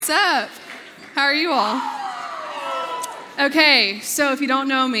What's up? How are you all? Okay, so if you don't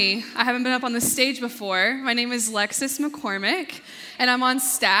know me, I haven't been up on the stage before. My name is Lexis McCormick, and I'm on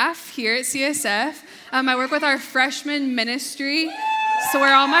staff here at CSF. I work with our freshman ministry, so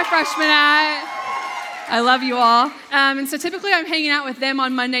where are all my freshmen at? I love you all. And so typically I'm hanging out with them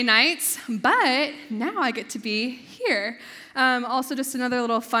on Monday nights, but now I get to be here. Also, just another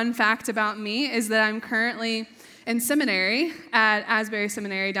little fun fact about me is that I'm currently in seminary at Asbury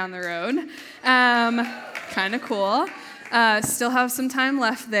Seminary down the road. Kind of cool. Still have some time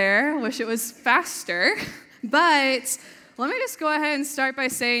left there. Wish it was faster. But let me just go ahead and start by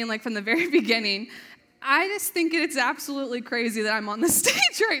saying, from the very beginning, I just think it's absolutely crazy that I'm on the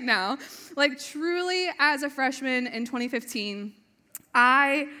stage right now. Truly, as a freshman in 2015,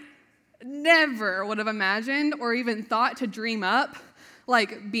 I never would have imagined or even thought to dream up,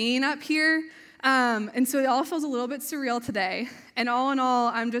 being up here. And so it all feels a little bit surreal today. And all in all,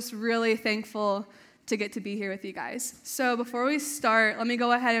 I'm just really thankful to get to be here with you guys. So before we start, let me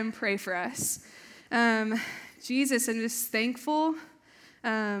go ahead and pray for us. Jesus, I'm just thankful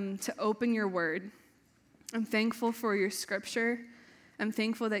to open your word. I'm thankful for your scripture. I'm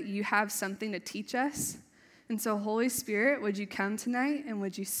thankful that you have something to teach us. And so Holy Spirit, would you come tonight and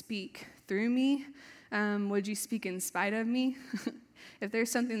would you speak through me? Would you speak in spite of me? If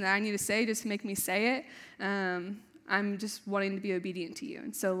there's something that I need to say, just make me say it. I'm just wanting to be obedient to you.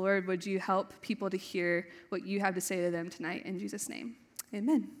 And so, Lord, would you help people to hear what you have to say to them tonight in Jesus' name?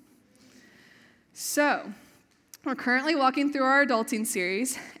 Amen. So, we're currently walking through our adulting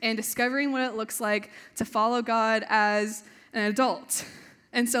series and discovering what it looks like to follow God as an adult.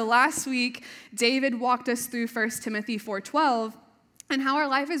 And so last week, David walked us through 1 Timothy 4:12, and how our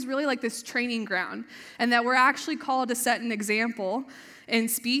life is really like this training ground, and that we're actually called to set an example in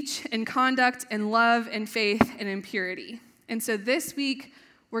speech, in conduct, in love, in faith, and in purity. And so this week,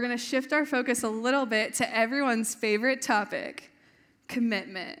 we're going to shift our focus a little bit to everyone's favorite topic,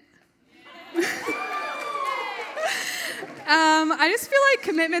 commitment. I just feel like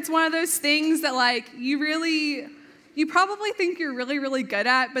commitment's one of those things that you probably think you're really, really good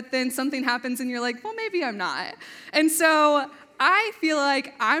at, but then something happens and you're like, well, maybe I'm not. And so I feel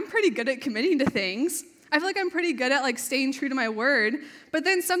like I'm pretty good at committing to things. I feel like I'm pretty good at staying true to my word, but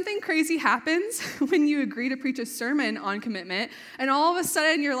then something crazy happens when you agree to preach a sermon on commitment, and all of a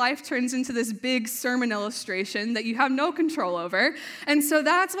sudden your life turns into this big sermon illustration that you have no control over. And so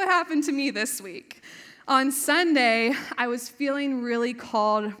that's what happened to me this week. On Sunday, I was feeling really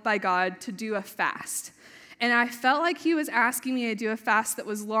called by God to do a fast. And I felt like he was asking me to do a fast that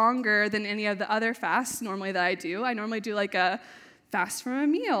was longer than any of the other fasts normally that I do. I normally do a fast from a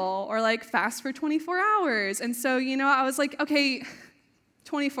meal or fast for 24 hours. And so, I was like, okay,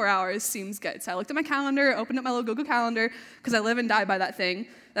 24 hours seems good. So I looked at my calendar, opened up my little Google Calendar, because I live and die by that thing.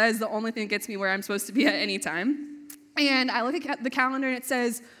 That is the only thing that gets me where I'm supposed to be at any time. And I look at the calendar and it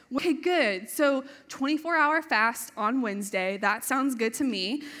says, okay, good. So 24-hour fast on Wednesday. That sounds good to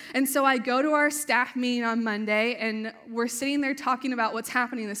me. And so I go to our staff meeting on Monday, and we're sitting there talking about what's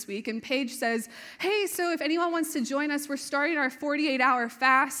happening this week. And Paige says, hey, so if anyone wants to join us, we're starting our 48-hour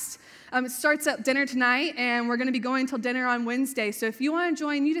fast. It starts at dinner tonight, and we're going to be going till dinner on Wednesday. So if you want to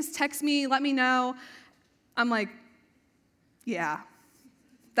join, you just text me, let me know. I'm like, yeah.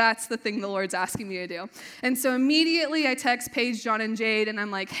 That's the thing the Lord's asking me to do. And so immediately I text Paige, John, and Jade, and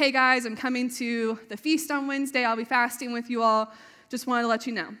I'm like, hey guys, I'm coming to the feast on Wednesday. I'll be fasting with you all. Just wanted to let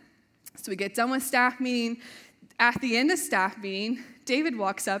you know. So we get done with staff meeting. At the end of staff meeting, David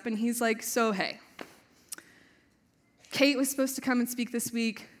walks up and he's like, so hey, Kate was supposed to come and speak this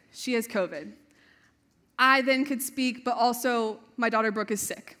week. She has COVID. I then could speak, but also my daughter Brooke is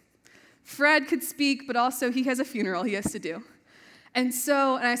sick. Fred could speak, but also he has a funeral he has to do. And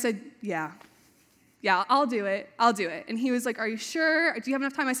I said, yeah, I'll do it. And he was like, are you sure? Do you have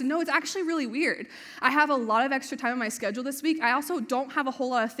enough time? I said, no, it's actually really weird. I have a lot of extra time on my schedule this week. I also don't have a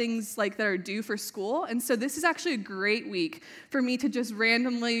whole lot of things that are due for school. And so this is actually a great week for me to just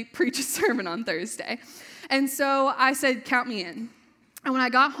randomly preach a sermon on Thursday. And so I said, count me in. And when I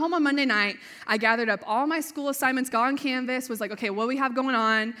got home on Monday night, I gathered up all my school assignments, got on Canvas, was like, okay, what do we have going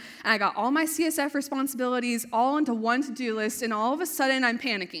on? And I got all my CSF responsibilities all into one to-do list, and all of a sudden I'm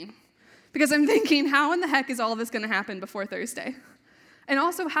panicking because I'm thinking, how in the heck is all of this going to happen before Thursday? And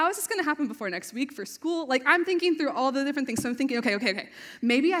also, how is this going to happen before next week for school? I'm thinking through all the different things. So I'm thinking, okay.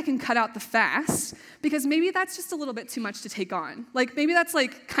 Maybe I can cut out the fast because maybe that's just a little bit too much to take on. Maybe that's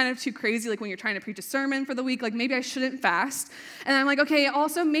kind of too crazy, when you're trying to preach a sermon for the week. Maybe I shouldn't fast. And I'm like, okay,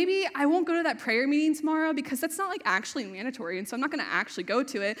 also maybe I won't go to that prayer meeting tomorrow because that's not actually mandatory. And so I'm not going to actually go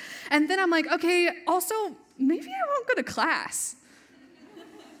to it. And then I'm like, okay, also maybe I won't go to class.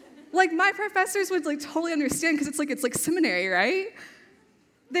 Like, my professors would, like, totally understand because it's like seminary, right?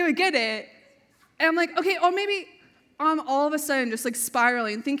 They would get it. And I'm like, okay, or maybe I'm all of a sudden just, like,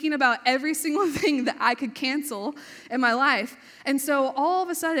 spiraling, thinking about every single thing that I could cancel in my life. And so all of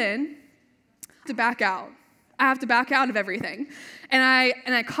a sudden, I have to back out. I have to back out of everything. And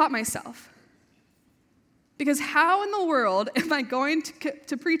I caught myself. Because how in the world am I going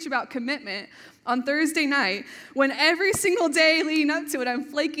to preach about commitment on Thursday night when every single day leading up to it, I'm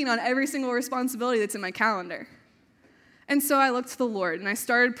flaking on every single responsibility that's in my calendar? And so I looked to the Lord and I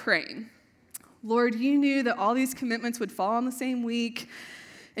started praying. Lord, you knew that all these commitments would fall on the same week,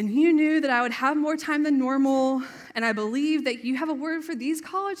 and you knew that I would have more time than normal, and I believe that you have a word for these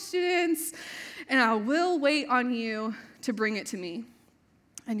college students, and I will wait on you to bring it to me.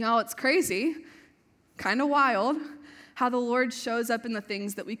 And y'all, it's crazy, kind of wild, how the Lord shows up in the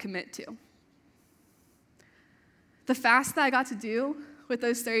things that we commit to. The fast that I got to do with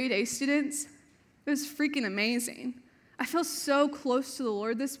those 30-day students, it was freaking amazing. I feel so close to the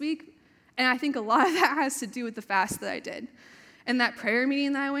Lord this week, and I think a lot of that has to do with the fast that I did. And that prayer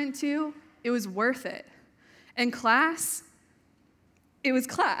meeting that I went to, it was worth it. And class, it was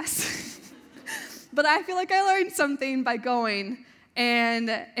class. But I feel like I learned something by going.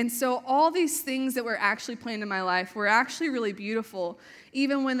 And so all these things that were actually planned in my life were actually really beautiful,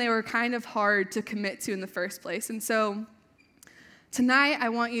 even when they were kind of hard to commit to in the first place. And so tonight, I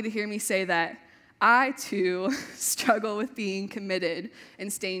want you to hear me say that I, too, struggle with being committed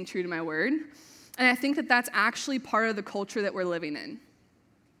and staying true to my word. And I think that that's actually part of the culture that we're living in.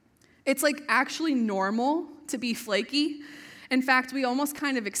 It's like actually normal to be flaky. In fact, we almost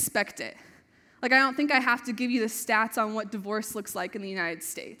kind of expect it. Like, I don't think I have to give you the stats on what divorce looks like in the United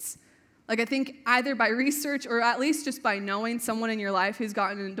States. Like, I think either by research or at least just by knowing someone in your life who's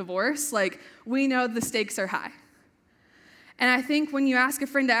gotten a divorce, like, we know the stakes are high. And I think when you ask a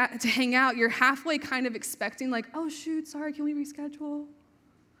friend to hang out, you're halfway kind of expecting, like, oh, shoot, sorry, can we reschedule?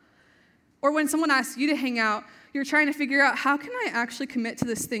 Or when someone asks you to hang out, you're trying to figure out, how can I actually commit to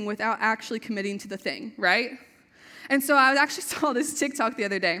this thing without actually committing to the thing, right? And so I actually saw this TikTok the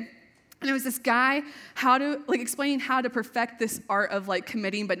other day. And it was this guy explaining how to perfect this art of like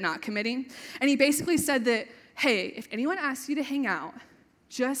committing but not committing. And he basically said that, hey, if anyone asks you to hang out,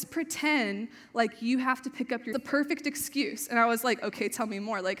 just pretend like you have to pick up the perfect excuse. And I was like, okay, tell me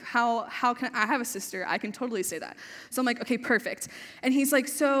more. Like, how can I have a sister? I can totally say that. So I'm like, okay, perfect. And he's like,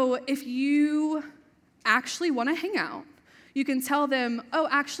 so if you actually want to hang out, you can tell them, oh,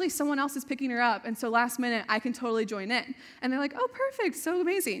 actually, someone else is picking her up, and so last minute, I can totally join in. And they're like, oh, perfect, so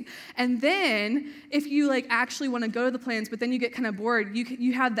amazing. And then, if you, like, actually want to go to the plans, but then you get kind of bored,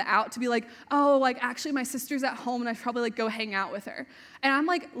 you have the out to be like, oh, like, actually, my sister's at home, and I should probably, like, go hang out with her. And I'm,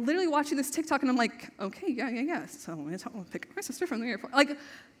 like, literally watching this TikTok, and I'm like, okay, yeah, so I'm going to pick up my sister from the airport. Like,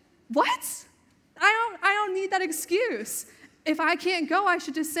 what? I don't need that excuse. If I can't go, I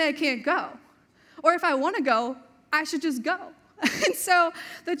should just say I can't go. Or if I want to go, I should just go. And so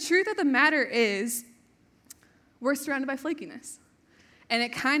the truth of the matter is we're surrounded by flakiness. And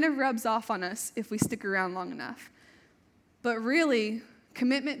it kind of rubs off on us if we stick around long enough. But really,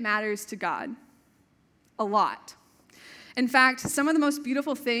 commitment matters to God a lot. In fact, some of the most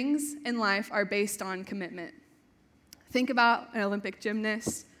beautiful things in life are based on commitment. Think about an Olympic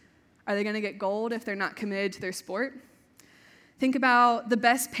gymnast. Are they going to get gold if they're not committed to their sport? Think about the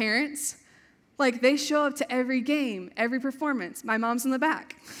best parents. Like, they show up to every game, every performance. My mom's in the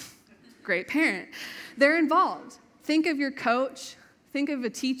back. Great parent. They're involved. Think of your coach. Think of a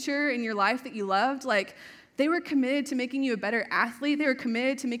teacher in your life that you loved. Like, they were committed to making you a better athlete. They were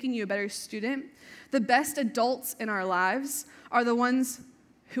committed to making you a better student. The best adults in our lives are the ones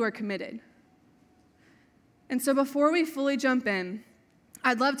who are committed. And so before we fully jump in,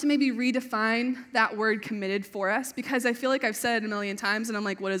 I'd love to maybe redefine that word committed for us, because I feel like I've said it a million times and I'm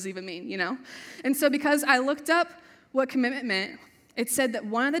like, what does it even mean, you know? And so because I looked up what commitment meant, it said that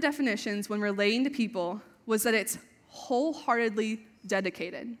one of the definitions when relating to people was that it's wholeheartedly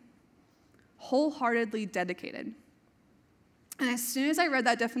dedicated. Wholeheartedly dedicated. And as soon as I read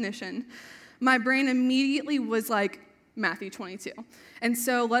that definition, my brain immediately was like Matthew 22. And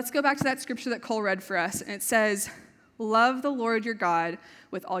so let's go back to that scripture that Cole read for us, and it says, love the Lord your God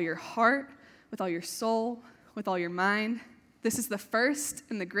with all your heart, with all your soul, with all your mind. This is the first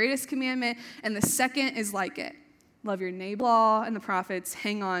and the greatest commandment, and the second is like it. Love your neighbor. Law and the prophets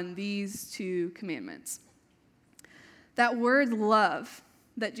hang on these two commandments. That word love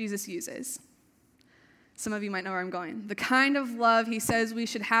that Jesus uses, some of you might know where I'm going. The kind of love he says we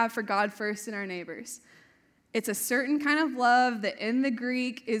should have for God first and our neighbors. It's a certain kind of love that in the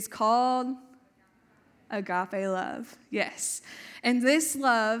Greek is called agape love. Yes. And this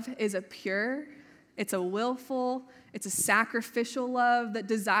love is a pure, it's a willful, it's a sacrificial love that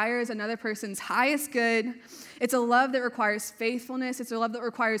desires another person's highest good. It's a love that requires faithfulness. It's a love that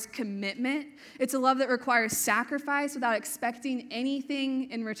requires commitment. It's a love that requires sacrifice without expecting anything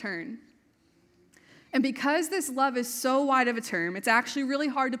in return. And because this love is so wide of a term, it's actually really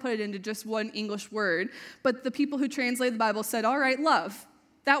hard to put it into just one English word. But the people who translated the Bible said, all right, love.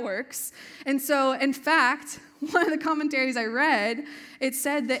 That works. And so, in fact, one of the commentaries I read, it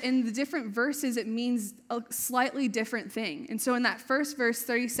said that in the different verses, it means a slightly different thing. And so in that first verse,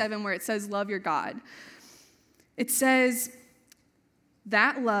 37, where it says, love your God, it says,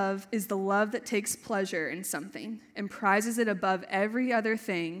 that love is the love that takes pleasure in something and prizes it above every other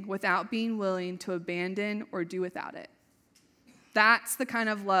thing without being willing to abandon or do without it. That's the kind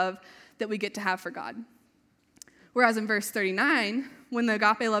of love that we get to have for God. Whereas in verse 39, when the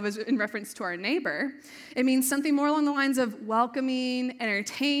agape love is in reference to our neighbor, it means something more along the lines of welcoming,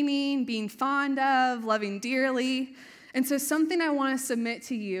 entertaining, being fond of, loving dearly. And so something I want to submit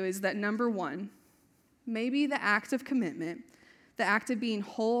to you is that number one, maybe the act of commitment, the act of being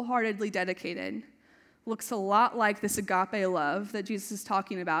wholeheartedly dedicated, looks a lot like this agape love that Jesus is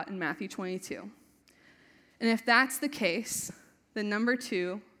talking about in Matthew 22. And if that's the case, then number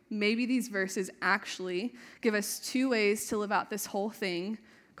two, maybe these verses actually give us two ways to live out this whole thing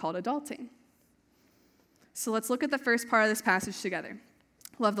called adulting. So let's look at the first part of this passage together.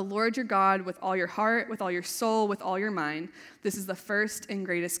 Love the Lord your God with all your heart, with all your soul, with all your mind. This is the first and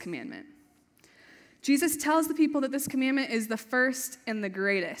greatest commandment. Jesus tells the people that this commandment is the first and the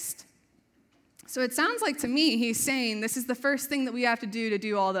greatest. So it sounds like to me he's saying this is the first thing that we have to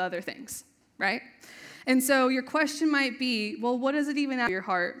do all the other things, right? And so your question might be, well, what does it even have your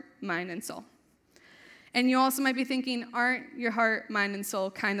heart, mind, and soul? And you also might be thinking, aren't your heart, mind, and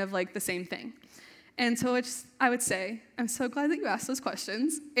soul kind of like the same thing? And so I would say, I'm so glad that you asked those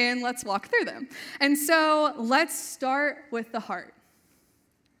questions, and let's walk through them. And so let's start with the heart.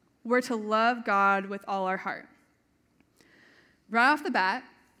 We're to love God with all our heart. Right off the bat,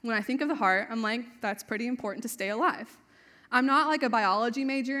 when I think of the heart, I'm like, that's pretty important to stay alive. I'm not like a biology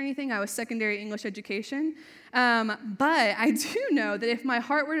major or anything. I was secondary English education. But I do know that if my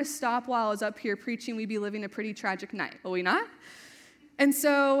heart were to stop while I was up here preaching, we'd be living a pretty tragic night, will we not? And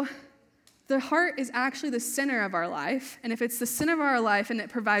so the heart is actually the center of our life. And if it's the center of our life and it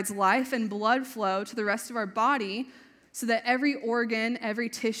provides life and blood flow to the rest of our body so that every organ, every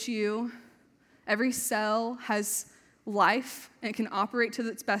tissue, every cell has life and it can operate to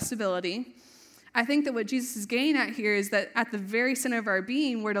its best ability, I think that what Jesus is getting at here is that at the very center of our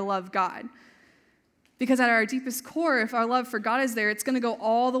being, we're to love God. Because at our deepest core, if our love for God is there, it's going to go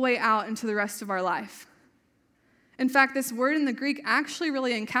all the way out into the rest of our life. In fact, this word in the Greek actually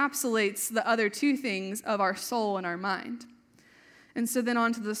really encapsulates the other two things of our soul and our mind. And so then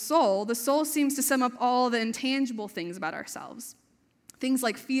on to the soul. The soul seems to sum up all the intangible things about ourselves. Things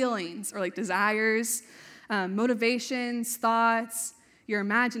like feelings or like desires, motivations, thoughts, your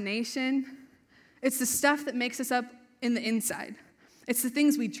imagination. It's the stuff that makes us up in the inside. It's the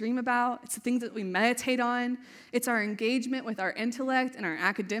things we dream about. It's the things that we meditate on. It's our engagement with our intellect and our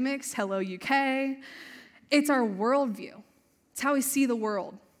academics. Hello, UK. It's our worldview. It's how we see the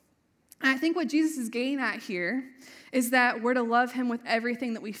world. And I think what Jesus is getting at here is that we're to love him with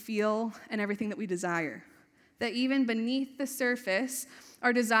everything that we feel and everything that we desire. That even beneath the surface,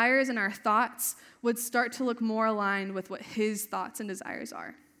 our desires and our thoughts would start to look more aligned with what his thoughts and desires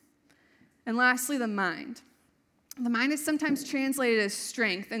are. And lastly, the mind. The mind is sometimes translated as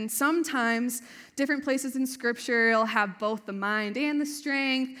strength, and sometimes different places in Scripture it'll have both the mind and the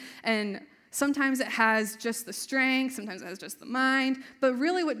strength, and sometimes it has just the strength, sometimes it has just the mind. But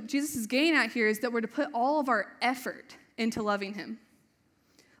really what Jesus is getting at here is that we're to put all of our effort into loving him.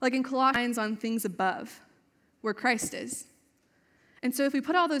 Like in Colossians, on things above, where Christ is. And so if we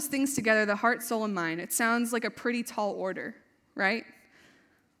put all those things together, the heart, soul, and mind, it sounds like a pretty tall order, right?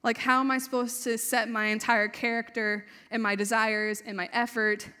 Like, how am I supposed to set my entire character and my desires and my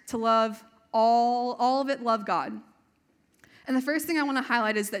effort to love all of it, love God? And the first thing I want to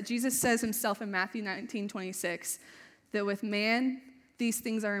highlight is that Jesus says himself in Matthew 19:26 that with man, these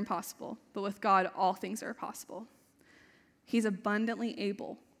things are impossible, but with God, all things are possible. He's abundantly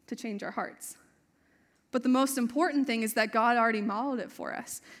able to change our hearts. But the most important thing is that God already modeled it for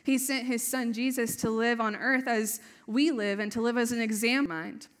us. He sent his son Jesus to live on earth as we live and to live as an example.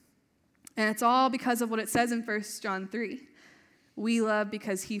 And it's all because of what it says in 1 John 3. We love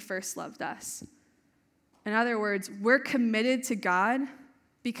because he first loved us. In other words, we're committed to God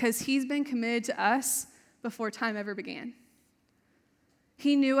because he's been committed to us before time ever began.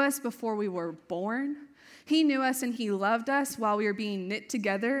 He knew us before we were born. He knew us and he loved us while we were being knit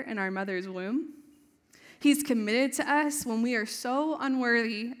together in our mother's womb. He's committed to us when we are so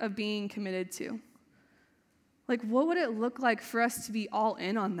unworthy of being committed to. Like, what would it look like for us to be all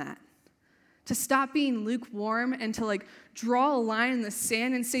in on that? To stop being lukewarm and to draw a line in the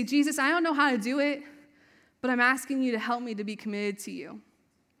sand and say, Jesus, I don't know how to do it, but I'm asking you to help me to be committed to you.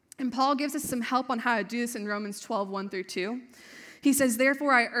 And Paul gives us some help on how to do this in Romans 12, 1-2. He says,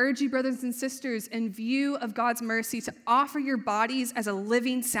 therefore, I urge you, brothers and sisters, in view of God's mercy, to offer your bodies as a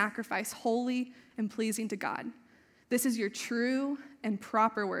living sacrifice, holy and pleasing to God. This is your true and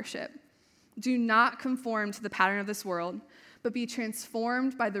proper worship. Do not conform to the pattern of this world, but be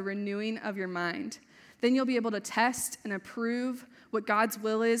transformed by the renewing of your mind. Then you'll be able to test and approve what God's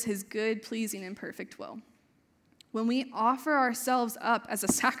will is, his good, pleasing, and perfect will. When we offer ourselves up as a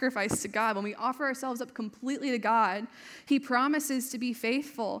sacrifice to God, when we offer ourselves up completely to God, he promises to be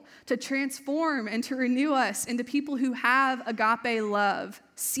faithful, to transform and to renew us into people who have agape love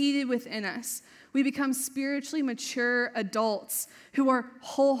seated within us. We become spiritually mature adults who are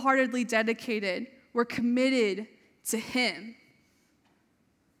wholeheartedly dedicated. We're committed to him.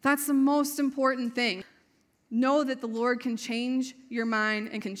 That's the most important thing. Know that the Lord can change your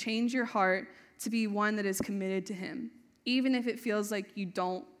mind and can change your heart to be one that is committed to him, even if it feels like you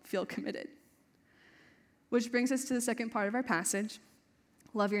don't feel committed. Which brings us to the second part of our passage.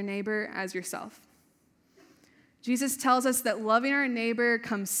 Love your neighbor as yourself. Jesus tells us that loving our neighbor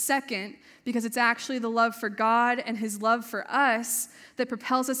comes second because it's actually the love for God and his love for us that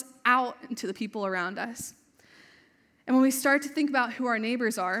propels us out into the people around us. And when we start to think about who our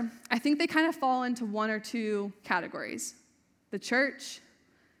neighbors are, I think they kind of fall into one or two categories: the church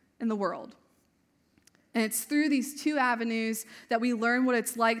and the world. And it's through these two avenues that we learn what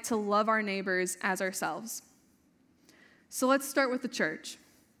it's like to love our neighbors as ourselves. So let's start with the church.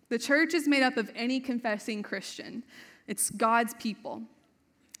 The church is made up of any confessing Christian. It's God's people.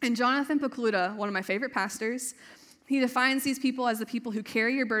 And Jonathan Pokluda, one of my favorite pastors, he defines these people as the people who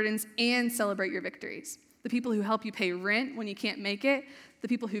carry your burdens and celebrate your victories. The people who help you pay rent when you can't make it. The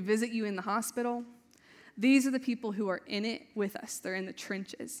people who visit you in the hospital. These are the people who are in it with us. They're in the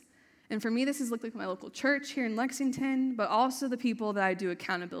trenches. And for me, this has looked like my local church here in Lexington, but also the people that I do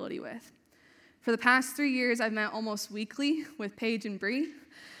accountability with. For the past 3 years, I've met almost weekly with Paige and Bree,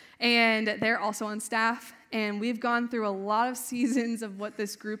 and they're also on staff. And we've gone through a lot of seasons of what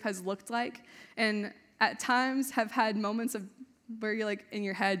this group has looked like, and at times have had moments of where you're in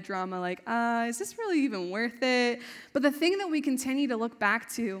your head drama, is this really even worth it? But the thing that we continue to look back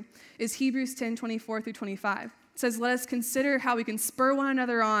to is Hebrews 10, 24-25. It says, let us consider how we can spur one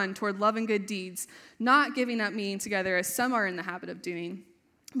another on toward love and good deeds, not giving up meeting together as some are in the habit of doing,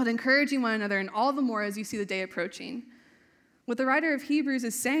 but encouraging one another, and all the more as you see the day approaching. What the writer of Hebrews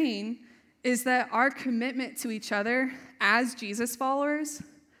is saying is that our commitment to each other as Jesus followers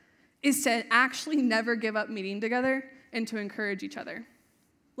is to actually never give up meeting together and to encourage each other.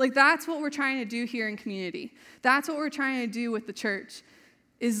 That's what we're trying to do here in community. That's what we're trying to do with the church,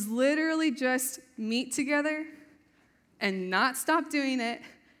 is literally just meet together and not stop doing it,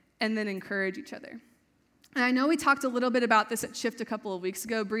 and then encourage each other. And I know we talked a little bit about this at Shift a couple of weeks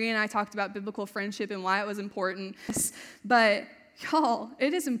ago. Bree and I talked about biblical friendship and why it was important. But y'all,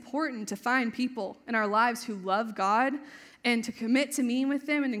 it is important to find people in our lives who love God and to commit to meeting with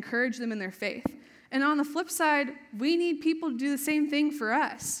them and encourage them in their faith. And on the flip side, we need people to do the same thing for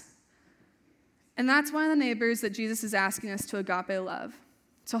us. And that's one of the neighbors that Jesus is asking us to agape love,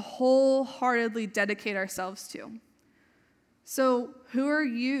 to wholeheartedly dedicate ourselves to. So who are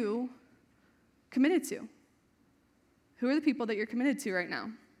you committed to? Who are the people that you're committed to right now?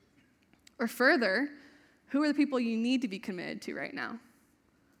 Or further, who are the people you need to be committed to right now?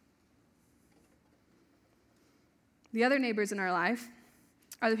 The other neighbors in our life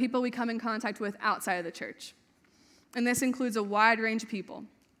are the people we come in contact with outside of the church. And this includes a wide range of people.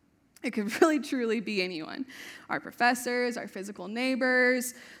 It could really, truly be anyone. Our professors, our physical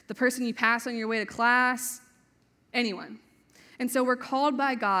neighbors, the person you pass on your way to class, anyone. And so we're called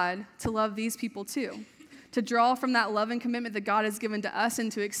by God to love these people too, to draw from that love and commitment that God has given to us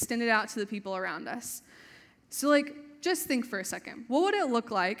and to extend it out to the people around us. So just think for a second. What would it look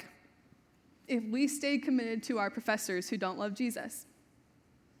like if we stayed committed to our professors who don't love Jesus?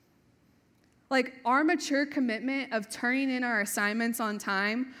 Our mature commitment of turning in our assignments on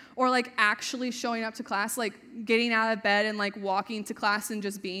time, or actually showing up to class, getting out of bed and walking to class and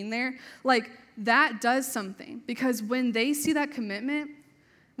just being there, that does something. Because when they see that commitment,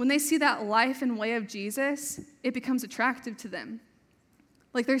 when they see that life and way of Jesus, it becomes attractive to them.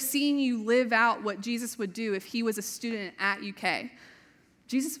 They're seeing you live out what Jesus would do if he was a student at UK.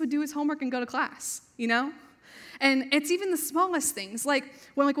 Jesus would do his homework and go to class, you know? And it's even the smallest things, like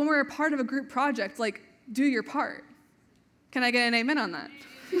when we're a part of a group project, like do your part. Can I get an amen on that?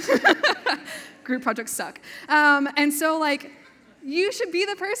 Group projects suck. And so like you should be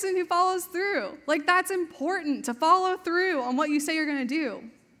the person who follows through. Like that's important to follow through on what you say you're going to do.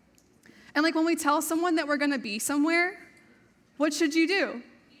 And like when we tell someone that we're going to be somewhere, what should you do?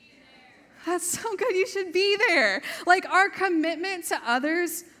 That's so good. You should be there. Like our commitment to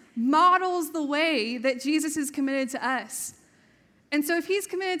others models the way that Jesus is committed to us. And so if he's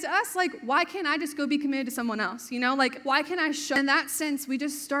committed to us, like, why can't I just go be committed to someone else? You know, like, why can't I show? In that sense, we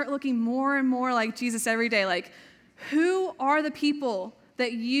just start looking more and more like Jesus every day. Like, who are the people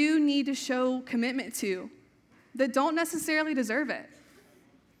that you need to show commitment to that don't necessarily deserve it?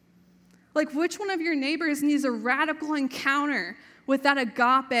 Like, which one of your neighbors needs a radical encounter with that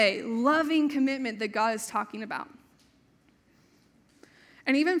agape, loving commitment that God is talking about?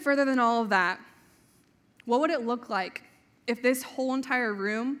 And even further than all of that, what would it look like if this whole entire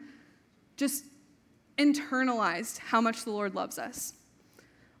room just internalized how much the Lord loves us?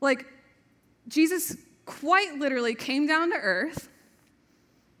 Like, Jesus quite literally came down to earth.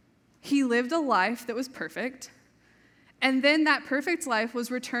 He lived a life that was perfect. And then that perfect life was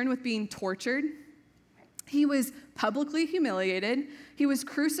returned with being tortured. He was publicly humiliated. He was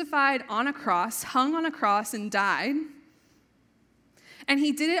crucified on a cross, hung on a cross, and died. And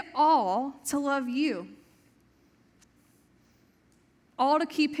he did it all to love you. All to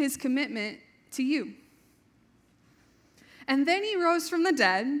keep his commitment to you. And then he rose from the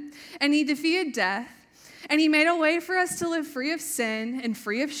dead, and he defeated death, and he made a way for us to live free of sin and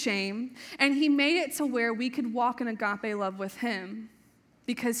free of shame, and he made it to where we could walk in agape love with him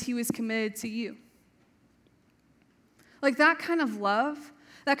because he was committed to you. Like that kind of love,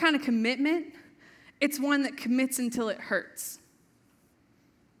 that kind of commitment, it's one that commits until it hurts.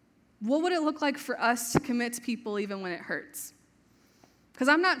 What would it look like for us to commit to people even when it hurts? Because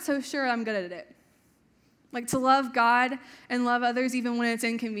I'm not so sure I'm good at it. Like to love God and love others even when it's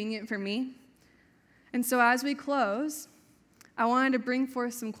inconvenient for me. And so as we close, I wanted to bring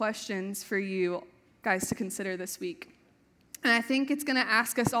forth some questions for you guys to consider this week. And I think it's going to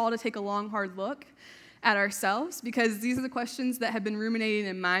ask us all to take a long, hard look at ourselves, because these are the questions that have been ruminating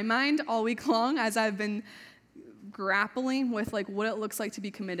in my mind all week long as I've been grappling with like what it looks like to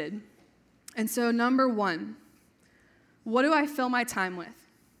be committed. And so number one, what do I fill my time with?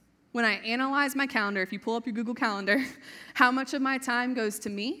 When I analyze my calendar, if you pull up your Google Calendar, how much of my time goes to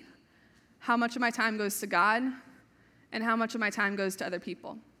me? How much of my time goes to God? And how much of my time goes to other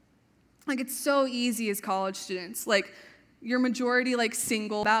people? Like, it's so easy as college students. Like, your majority, like,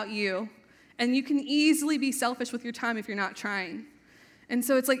 single about you. And you can easily be selfish with your time if you're not trying. And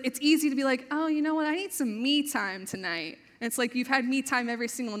so it's like, it's easy to be like, oh, you know what? I need some me time tonight. And it's like, you've had me time every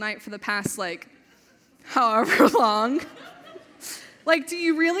single night for the past, like, however long. Like, do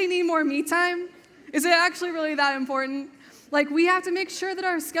you really need more me time? Is it actually really that important? Like, we have to make sure that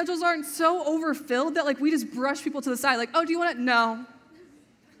our schedules aren't so overfilled that, like, we just brush people to the side. Like, oh, do you want it? No.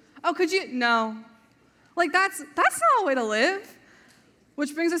 Oh, could you? No. Like, that's not a way to live.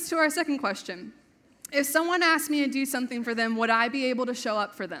 Which brings us to our second question. If someone asked me to do something for them, would I be able to show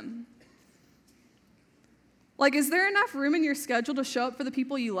up for them? Like, is there enough room in your schedule to show up for the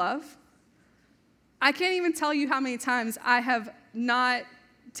people you love? I can't even tell you how many times I have not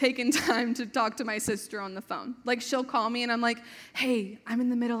taken time to talk to my sister on the phone. Like, she'll call me and I'm like, hey, I'm in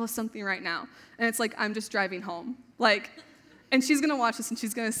the middle of something right now. And it's like, I'm just driving home. Like, and she's going to watch this and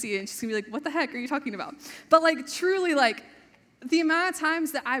she's going to see it and she's going to be like, what the heck are you talking about? But like, truly, like, the amount of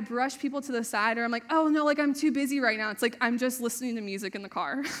times that I brush people to the side or I'm like, oh no, like I'm too busy right now. It's like, I'm just listening to music in the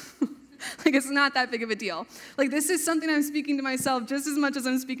car. Like, it's not that big of a deal. Like, this is something I'm speaking to myself just as much as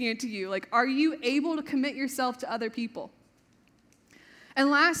I'm speaking it to you. Like, are you able to commit yourself to other people?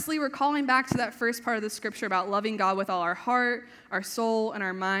 And lastly, we're calling back to that first part of the scripture about loving God with all our heart, our soul, and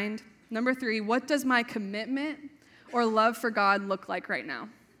our mind. Number 3, what does my commitment or love for God look like right now?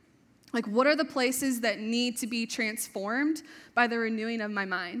 Like, what are the places that need to be transformed by the renewing of my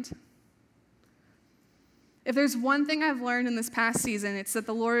mind? If there's one thing I've learned in this past season, it's that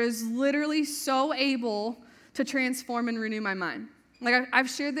the Lord is literally so able to transform and renew my mind. Like, I've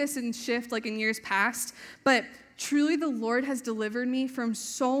shared this in Shift, like in years past, but truly the Lord has delivered me from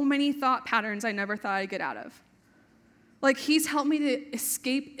so many thought patterns I never thought I'd get out of. Like, he's helped me to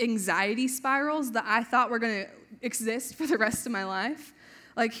escape anxiety spirals that I thought were going to exist for the rest of my life.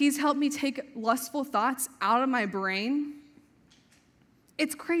 Like, he's helped me take lustful thoughts out of my brain.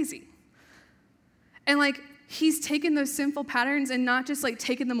 It's crazy. And, like, he's taken those sinful patterns and not just, like,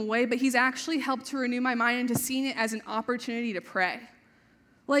 taken them away, but he's actually helped to renew my mind into seeing it as an opportunity to pray.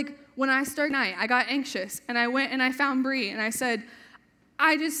 Like, when I started night, I got anxious, and I went and I found Bree, and I said,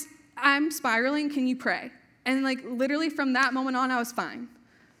 I'm spiraling, can you pray? And like, literally from that moment on, I was fine.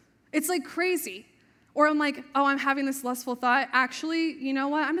 It's like crazy. Or I'm like, oh, I'm having this lustful thought. Actually, you know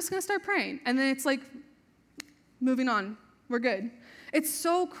what? I'm just going to start praying. And then it's like, moving on. We're good. It's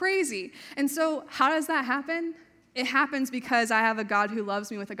so crazy. And so how does that happen? It happens because I have a God who loves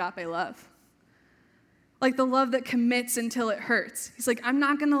me with agape love. Like the love that commits until it hurts. He's like, I'm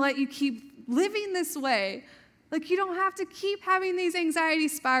not going to let you keep living this way. Like, you don't have to keep having these anxiety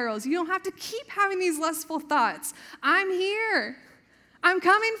spirals. You don't have to keep having these lustful thoughts. I'm here. I'm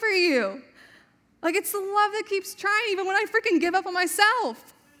coming for you. Like, it's the love that keeps trying even when I freaking give up on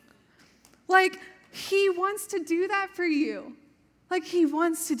myself. Like, he wants to do that for you. Like, he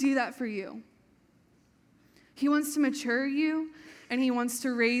wants to do that for you. He wants to mature you, and he wants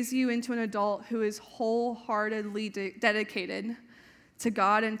to raise you into an adult who is wholeheartedly dedicated to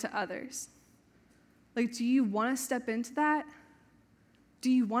God and to others. Like, do you want to step into that? Do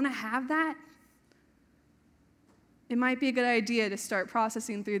you want to have that? It might be a good idea to start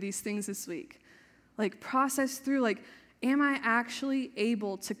processing through these things this week. Like, process through, like, am I actually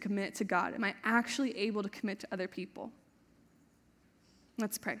able to commit to God? Am I actually able to commit to other people?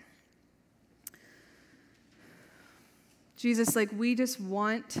 Let's pray. Jesus, like, we just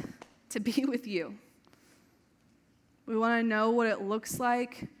want to be with you. We want to know what it looks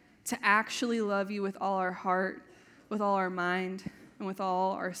like to actually love you with all our heart, with all our mind, and with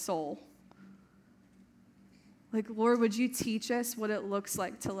all our soul. Like, Lord, would you teach us what it looks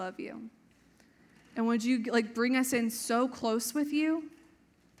like to love you? And would you, like, bring us in so close with you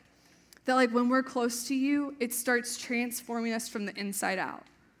that, like, when we're close to you, it starts transforming us from the inside out?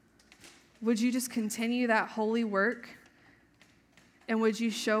 Would you just continue that holy work? And would you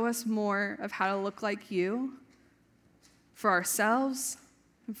show us more of how to look like you for ourselves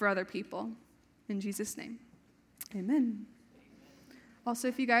and for other people? In Jesus' name, amen. Also,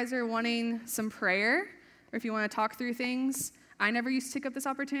 if you guys are wanting some prayer, or if you want to talk through things, I never used to take up this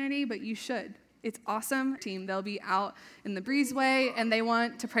opportunity, but you should. It's awesome. Team, they'll be out in the breezeway, and they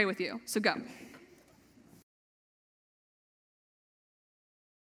want to pray with you. So go.